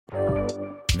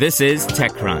This is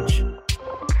TechCrunch.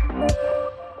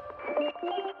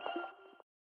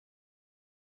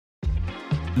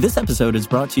 This episode is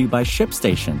brought to you by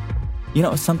ShipStation. You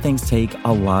know, some things take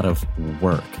a lot of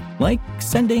work, like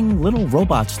sending little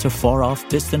robots to far-off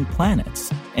distant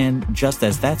planets. And just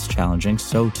as that's challenging,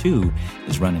 so too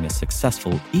is running a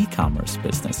successful e-commerce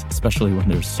business, especially when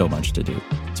there's so much to do.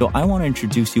 So I want to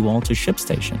introduce you all to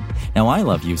ShipStation. Now, I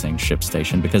love using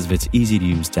ShipStation because of its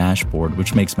easy-to-use dashboard,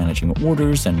 which makes managing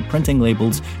orders and printing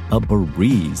labels a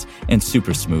breeze and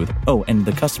super smooth. Oh, and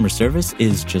the customer service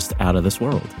is just out of this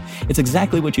world. It's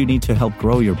exactly what you need to help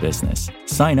grow your business.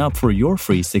 Sign up for your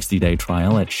free 60-day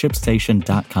trial at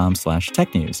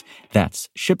shipstation.com/technews. That's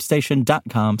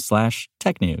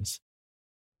shipstation.com/technews.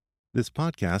 This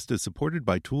podcast is supported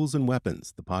by Tools and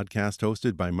Weapons, the podcast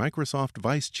hosted by Microsoft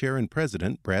Vice Chair and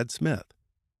President Brad Smith.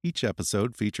 Each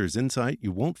episode features insight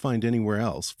you won't find anywhere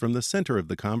else from the center of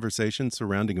the conversation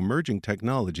surrounding emerging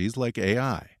technologies like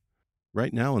AI.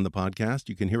 Right now in the podcast,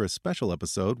 you can hear a special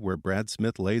episode where Brad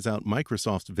Smith lays out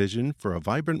Microsoft's vision for a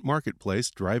vibrant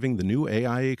marketplace driving the new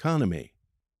AI economy.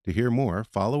 To hear more,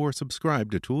 follow or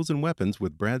subscribe to Tools and Weapons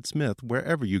with Brad Smith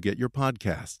wherever you get your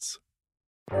podcasts.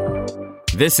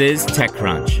 This is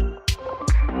TechCrunch.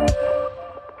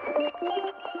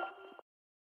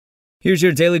 Here's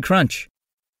your Daily Crunch.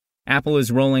 Apple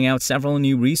is rolling out several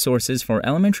new resources for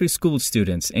elementary school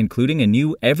students, including a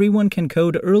new Everyone Can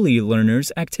Code Early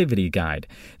Learners Activity Guide.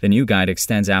 The new guide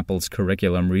extends Apple's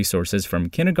curriculum resources from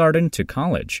kindergarten to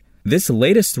college. This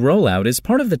latest rollout is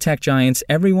part of the tech giant's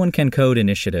Everyone Can Code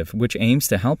initiative, which aims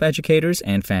to help educators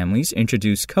and families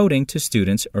introduce coding to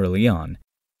students early on.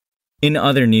 In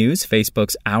other news,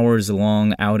 Facebook's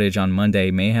hours-long outage on Monday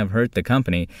may have hurt the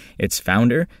company, its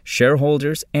founder,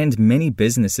 shareholders, and many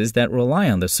businesses that rely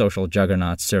on the social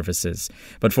juggernaut's services.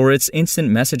 But for its instant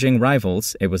messaging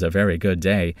rivals, it was a very good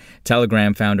day.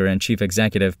 Telegram founder and chief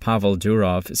executive Pavel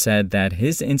Durov said that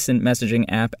his instant messaging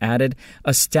app added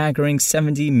a staggering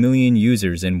 70 million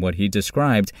users in what he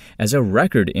described as a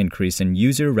record increase in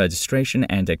user registration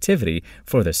and activity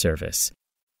for the service.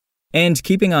 And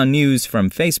keeping on news from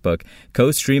Facebook,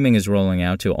 co-streaming is rolling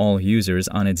out to all users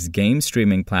on its game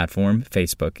streaming platform,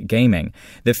 Facebook Gaming.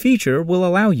 The feature will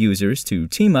allow users to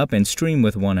team up and stream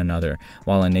with one another,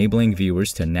 while enabling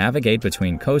viewers to navigate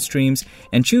between co-streams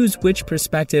and choose which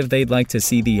perspective they'd like to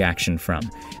see the action from.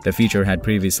 The feature had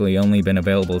previously only been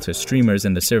available to streamers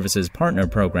in the service's partner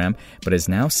program, but is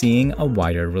now seeing a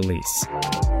wider release.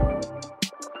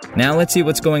 Now let's see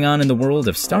what's going on in the world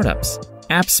of startups.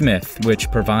 AppSmith, which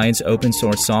provides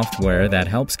open-source software that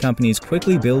helps companies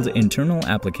quickly build internal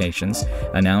applications,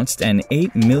 announced an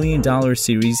 $8 million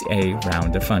Series A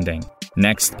round of funding.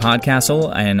 Next,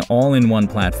 Podcastle, an all-in-one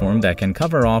platform that can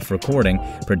cover off recording,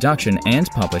 production, and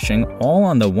publishing all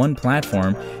on the one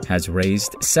platform, has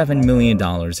raised $7 million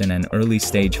in an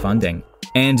early-stage funding.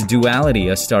 And Duality,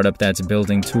 a startup that's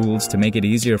building tools to make it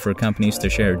easier for companies to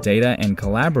share data and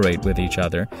collaborate with each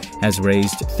other, has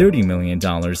raised $30 million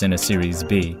in a Series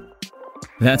B.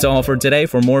 That's all for today.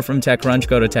 For more from TechCrunch,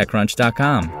 go to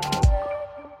TechCrunch.com.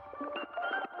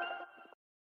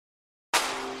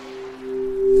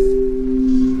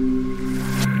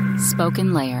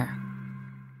 Spoken Layer.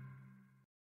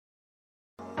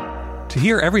 To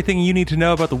hear everything you need to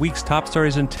know about the week's top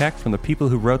stories in tech from the people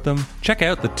who wrote them, check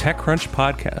out the TechCrunch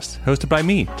podcast, hosted by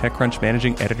me, TechCrunch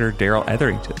managing editor Daryl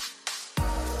Etherington.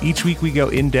 Each week we go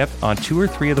in-depth on 2 or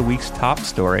 3 of the week's top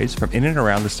stories from in and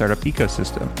around the startup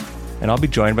ecosystem, and I'll be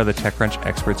joined by the TechCrunch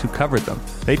experts who covered them.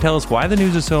 They tell us why the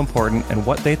news is so important and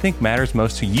what they think matters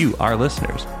most to you, our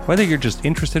listeners, whether you're just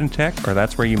interested in tech or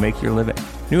that's where you make your living.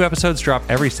 New episodes drop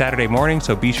every Saturday morning,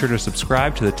 so be sure to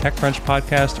subscribe to the TechCrunch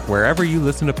podcast wherever you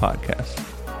listen to podcasts.